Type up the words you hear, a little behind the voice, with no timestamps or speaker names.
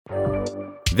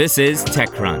This is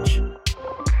TechCrunch.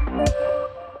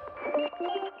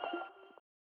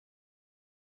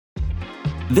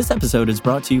 This episode is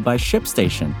brought to you by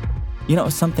ShipStation. You know,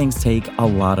 some things take a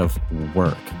lot of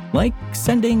work, like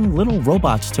sending little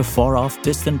robots to far-off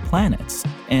distant planets.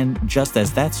 And just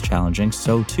as that's challenging,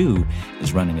 so too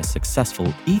is running a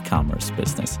successful e-commerce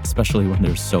business, especially when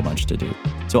there's so much to do.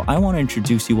 So I want to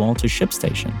introduce you all to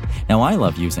ShipStation. Now, I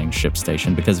love using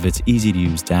ShipStation because of its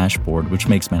easy-to-use dashboard, which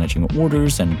makes managing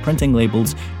orders and printing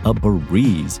labels a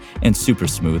breeze and super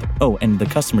smooth. Oh, and the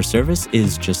customer service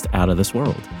is just out of this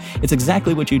world. It's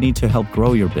exactly what you need to help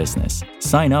grow your business.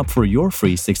 Sign up for your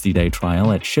free 60-day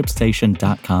trial at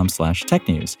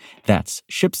shipstation.com/technews. That's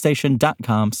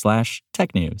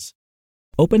shipstation.com/technews.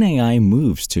 OpenAI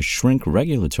moves to shrink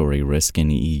regulatory risk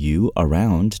in EU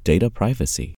around data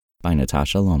privacy, by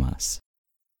Natasha Lomas.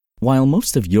 While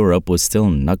most of Europe was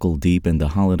still knuckle-deep in the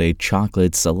holiday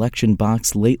chocolate selection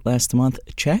box late last month,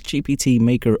 ChatGPT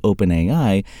maker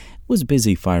OpenAI was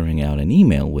busy firing out an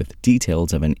email with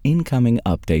details of an incoming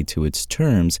update to its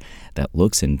terms that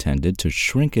looks intended to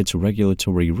shrink its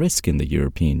regulatory risk in the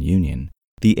European Union.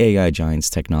 The AI giant's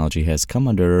technology has come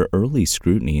under early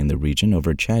scrutiny in the region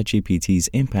over ChatGPT's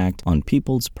impact on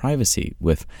people's privacy,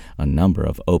 with a number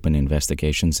of open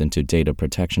investigations into data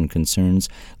protection concerns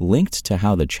linked to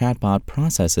how the chatbot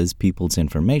processes people's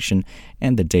information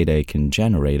and the data it can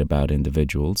generate about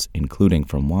individuals, including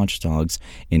from watchdogs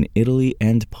in Italy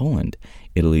and Poland.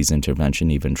 Italy's intervention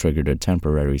even triggered a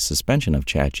temporary suspension of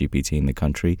ChatGPT in the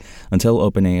country until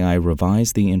OpenAI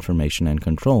revised the information and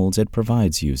controls it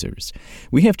provides users.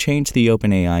 We have changed the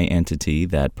OpenAI entity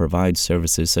that provides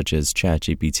services such as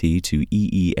ChatGPT to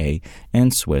EEA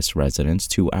and Swiss residents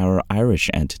to our Irish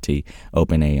entity,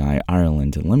 OpenAI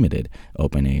Ireland Limited,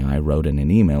 OpenAI wrote in an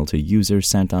email to users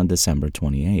sent on December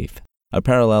 28th. A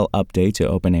parallel update to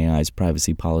OpenAI's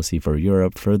privacy policy for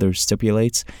Europe further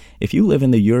stipulates, if you live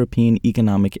in the European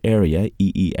Economic Area,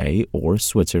 EEA, or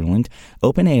Switzerland,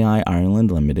 OpenAI Ireland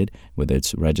Limited, with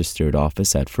its registered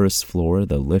office at first floor,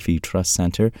 the Liffey Trust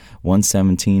Centre,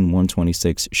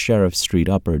 117-126 Sheriff Street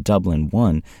Upper, Dublin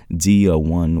 1,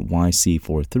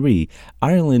 D01YC43,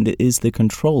 Ireland is the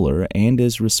controller and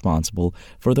is responsible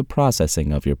for the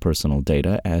processing of your personal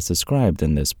data as described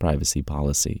in this privacy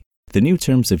policy. The new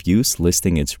terms of use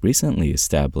listing its recently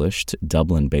established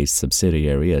Dublin-based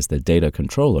subsidiary as the data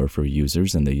controller for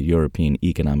users in the European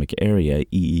Economic Area,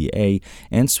 EEA,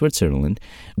 and Switzerland,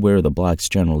 where the bloc's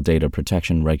General Data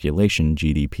Protection Regulation,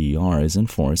 GDPR, is in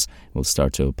force, will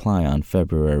start to apply on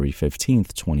February 15,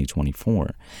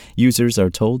 2024. Users are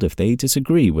told if they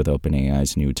disagree with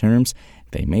OpenAI's new terms,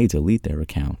 they may delete their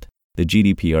account. The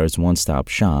GDPR's one-stop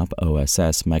shop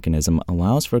 (OSS) mechanism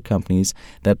allows for companies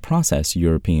that process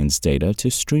Europeans' data to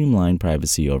streamline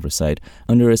privacy oversight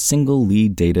under a single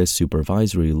lead data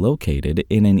supervisory located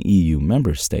in an EU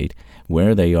member state,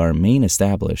 where they are main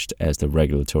established, as the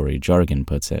regulatory jargon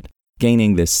puts it.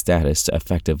 Gaining this status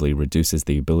effectively reduces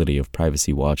the ability of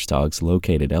privacy watchdogs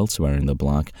located elsewhere in the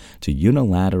bloc to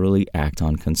unilaterally act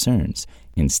on concerns.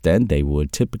 Instead, they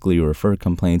would typically refer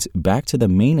complaints back to the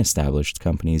main established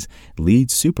company's lead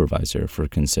supervisor for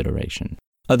consideration.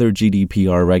 Other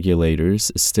GDPR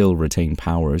regulators still retain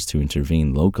powers to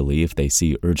intervene locally if they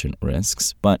see urgent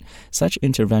risks, but such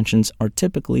interventions are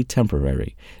typically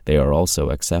temporary. They are also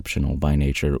exceptional by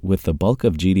nature, with the bulk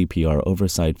of GDPR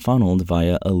oversight funneled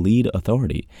via a lead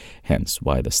authority, hence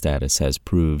why the status has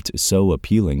proved so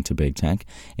appealing to big tech,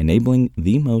 enabling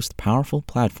the most powerful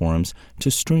platforms to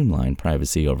streamline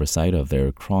privacy oversight of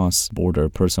their cross-border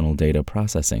personal data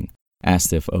processing.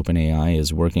 Asked if OpenAI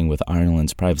is working with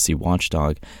Ireland's privacy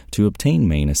watchdog to obtain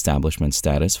main establishment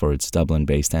status for its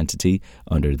Dublin-based entity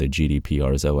under the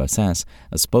GDPR's OSS,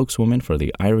 a spokeswoman for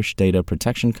the Irish Data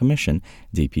Protection Commission,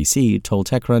 DPC, told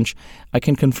TechCrunch, "I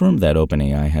can confirm that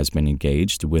OpenAI has been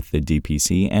engaged with the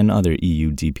DPC and other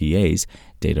EU DPAs,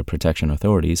 data protection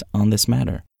authorities, on this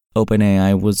matter."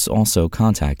 OpenAI was also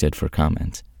contacted for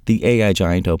comment. The AI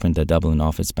giant opened a Dublin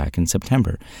office back in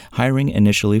September, hiring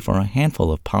initially for a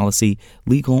handful of policy,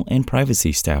 legal, and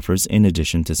privacy staffers in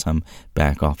addition to some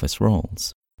back-office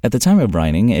roles. At the time of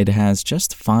writing, it has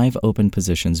just 5 open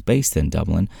positions based in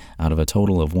Dublin out of a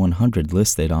total of 100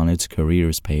 listed on its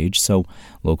careers page, so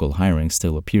local hiring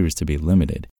still appears to be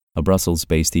limited. A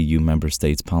Brussels-based EU member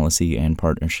states policy and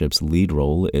partnerships lead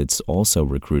role it's also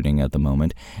recruiting at the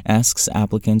moment asks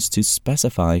applicants to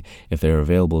specify if they're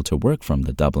available to work from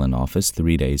the Dublin office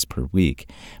 3 days per week.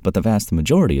 But the vast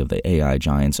majority of the AI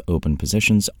giant's open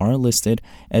positions are listed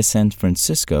as San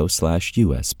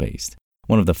Francisco/US based.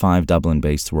 One of the 5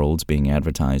 Dublin-based roles being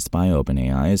advertised by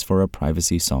OpenAI is for a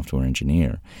privacy software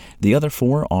engineer. The other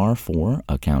 4 are for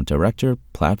account director,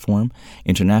 platform,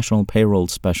 international payroll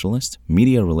specialist,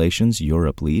 media relations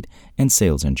Europe lead, and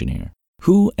sales engineer.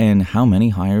 Who and how many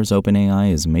hires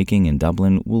OpenAI is making in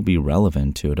Dublin will be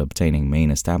relevant to it obtaining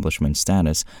main establishment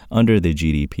status under the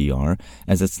GDPR,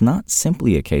 as it's not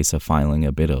simply a case of filing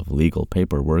a bit of legal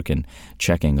paperwork and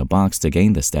checking a box to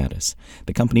gain the status.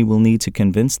 The company will need to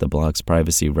convince the bloc's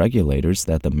privacy regulators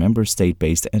that the member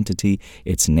state-based entity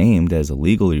it's named as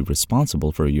legally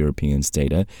responsible for Europeans'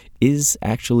 data is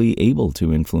actually able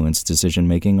to influence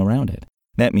decision-making around it.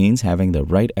 That means having the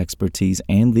right expertise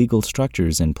and legal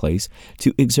structures in place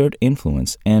to exert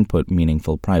influence and put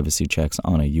meaningful privacy checks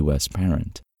on a U.S.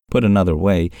 parent. Put another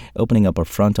way, opening up a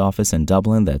front office in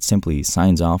Dublin that simply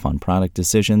signs off on product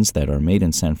decisions that are made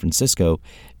in San Francisco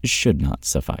should not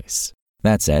suffice.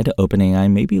 That said,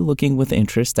 OpenAI may be looking with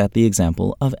interest at the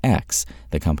example of X,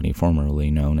 the company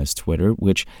formerly known as Twitter,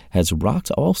 which has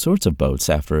rocked all sorts of boats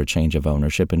after a change of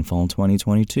ownership in fall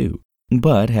 2022.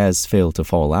 But has failed to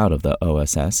fall out of the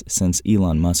OSS since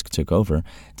Elon Musk took over,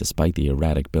 despite the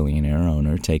erratic billionaire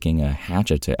owner taking a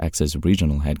hatchet to X's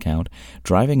regional headcount,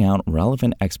 driving out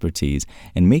relevant expertise,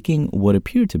 and making what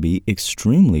appeared to be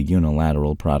extremely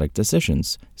unilateral product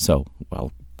decisions. So,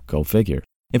 well, go figure.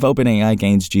 If OpenAI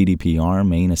gains GDPR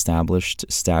main established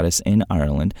status in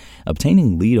Ireland,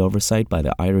 obtaining lead oversight by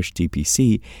the Irish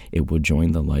DPC, it would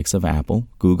join the likes of Apple,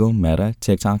 Google, Meta,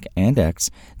 TikTok, and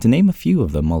X, to name a few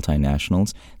of the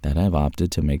multinationals that have opted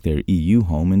to make their EU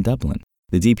home in Dublin.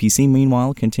 The DPC,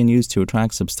 meanwhile, continues to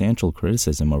attract substantial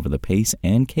criticism over the pace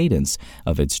and cadence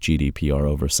of its GDPR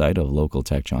oversight of local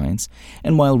tech giants,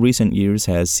 and while recent years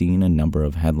has seen a number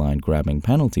of headline-grabbing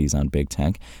penalties on big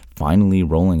tech finally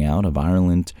rolling out of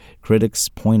Ireland, critics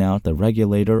point out the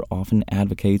regulator often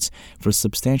advocates for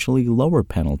substantially lower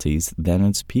penalties than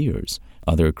its peers.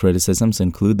 Other criticisms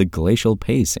include the glacial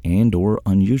pace and/or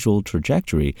unusual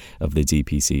trajectory of the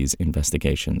DPC's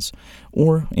investigations,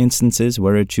 or instances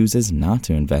where it chooses not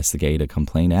to investigate a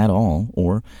complaint at all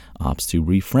or opts to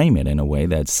reframe it in a way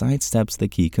that sidesteps the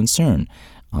key concern.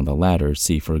 On the latter,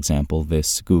 see, for example,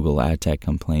 this Google AdTech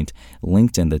complaint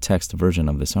linked in the text version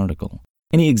of this article.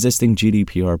 Any existing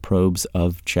GDPR probes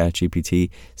of ChatGPT,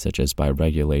 such as by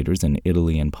regulators in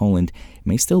Italy and Poland,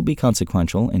 may still be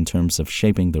consequential in terms of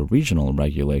shaping the regional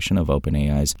regulation of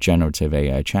OpenAI's generative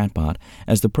AI chatbot,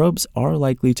 as the probes are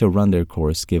likely to run their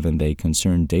course given they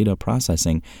concern data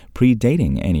processing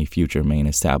predating any future main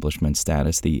establishment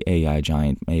status the AI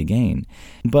giant may gain.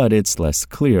 But it's less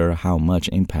clear how much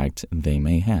impact they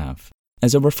may have.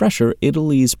 As a refresher,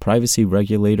 Italy's privacy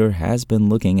regulator has been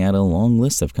looking at a long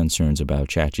list of concerns about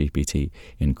ChatGPT,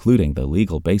 including the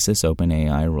legal basis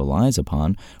OpenAI relies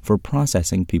upon for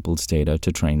processing people's data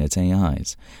to train its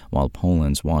AIs, while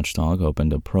Poland's watchdog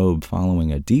opened a probe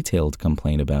following a detailed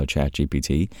complaint about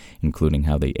ChatGPT, including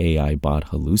how the AI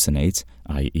bot hallucinates,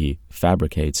 i.e.,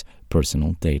 fabricates,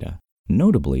 personal data.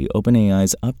 Notably,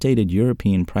 OpenAI's updated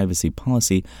European privacy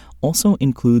policy also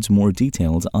includes more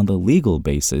details on the legal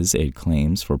basis it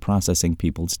claims for processing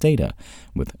people's data,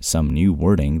 with some new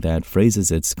wording that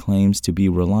phrases its claims to be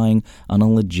relying on a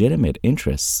legitimate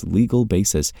interests legal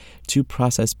basis to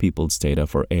process people's data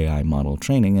for AI model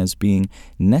training as being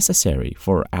necessary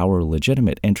for our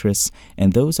legitimate interests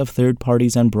and those of third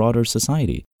parties and broader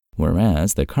society.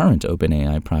 Whereas the current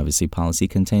OpenAI privacy policy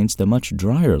contains the much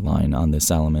drier line on this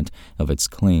element of its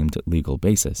claimed legal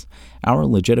basis. Our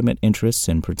legitimate interests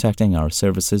in protecting our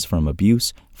services from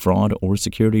abuse, fraud, or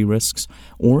security risks,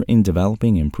 or in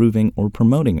developing, improving, or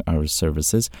promoting our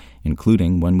services,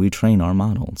 including when we train our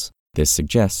models. This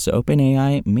suggests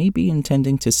OpenAI may be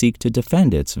intending to seek to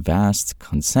defend its vast,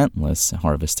 consentless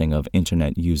harvesting of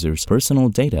Internet users' personal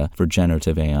data for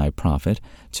generative AI profit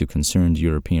to concerned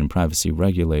European privacy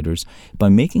regulators by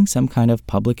making some kind of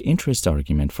public interest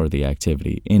argument for the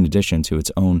activity, in addition to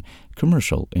its own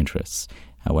commercial interests.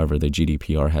 However, the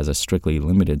GDPR has a strictly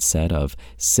limited set of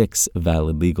 6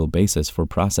 valid legal bases for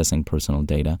processing personal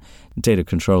data. Data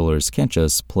controllers can't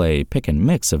just play pick and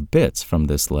mix of bits from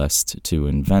this list to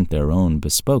invent their own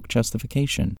bespoke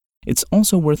justification. It's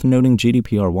also worth noting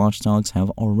GDPR watchdogs have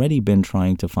already been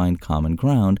trying to find common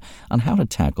ground on how to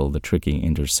tackle the tricky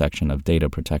intersection of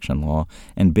data protection law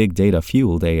and big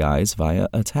data-fueled AIs via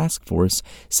a task force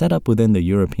set up within the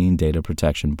European Data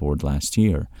Protection Board last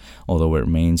year, although it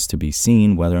remains to be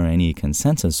seen whether any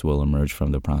consensus will emerge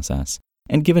from the process.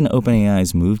 And given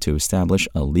OpenAI's move to establish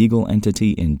a legal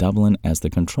entity in Dublin as the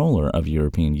controller of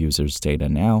European users' data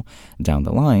now, down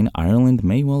the line, Ireland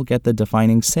may well get the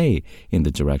defining say in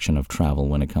the direction of travel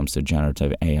when it comes to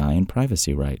generative AI and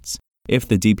privacy rights. If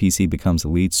the DPC becomes the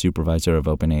lead supervisor of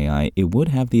OpenAI, it would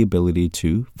have the ability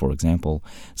to, for example,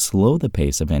 slow the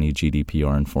pace of any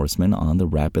GDPR enforcement on the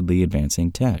rapidly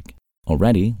advancing tech.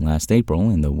 Already, last April,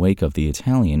 in the wake of the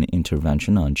Italian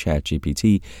intervention on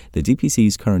ChatGPT, the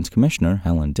DPC's current commissioner,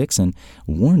 Helen Dixon,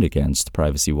 warned against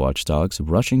privacy watchdogs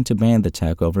rushing to ban the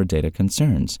tech over data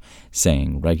concerns,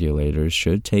 saying regulators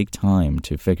should take time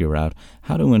to figure out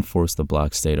how to enforce the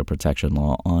bloc's data protection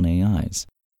law on AIs.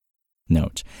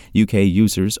 Note: UK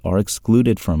users are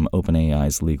excluded from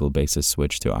OpenAI's legal basis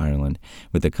switch to Ireland,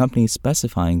 with the company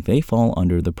specifying they fall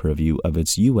under the purview of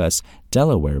its US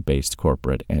Delaware-based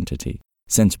corporate entity.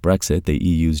 Since Brexit, the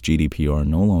EU's GDPR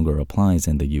no longer applies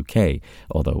in the UK,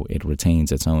 although it retains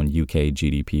its own UK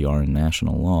GDPR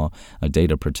national law, a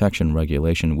data protection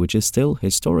regulation which is still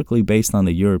historically based on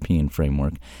the European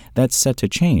framework. That's set to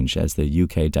change as the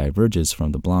UK diverges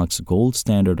from the bloc's gold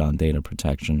standard on data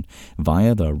protection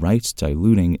via the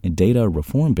rights-diluting Data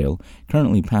Reform Bill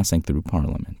currently passing through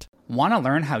Parliament. Want to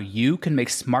learn how you can make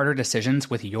smarter decisions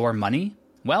with your money?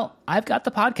 Well, I've got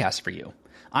the podcast for you.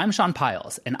 I'm Sean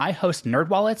Piles, and I host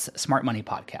NerdWallet's Smart Money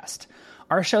Podcast.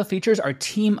 Our show features our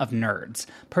team of nerds,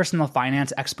 personal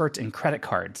finance experts in credit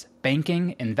cards,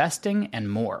 banking, investing, and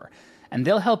more. And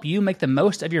they'll help you make the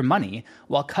most of your money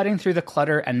while cutting through the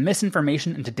clutter and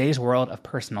misinformation in today's world of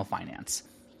personal finance.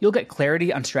 You'll get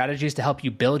clarity on strategies to help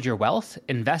you build your wealth,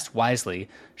 invest wisely,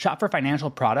 shop for financial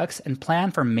products, and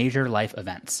plan for major life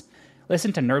events.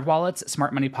 Listen to NerdWallet's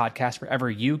Smart Money Podcast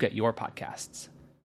wherever you get your podcasts.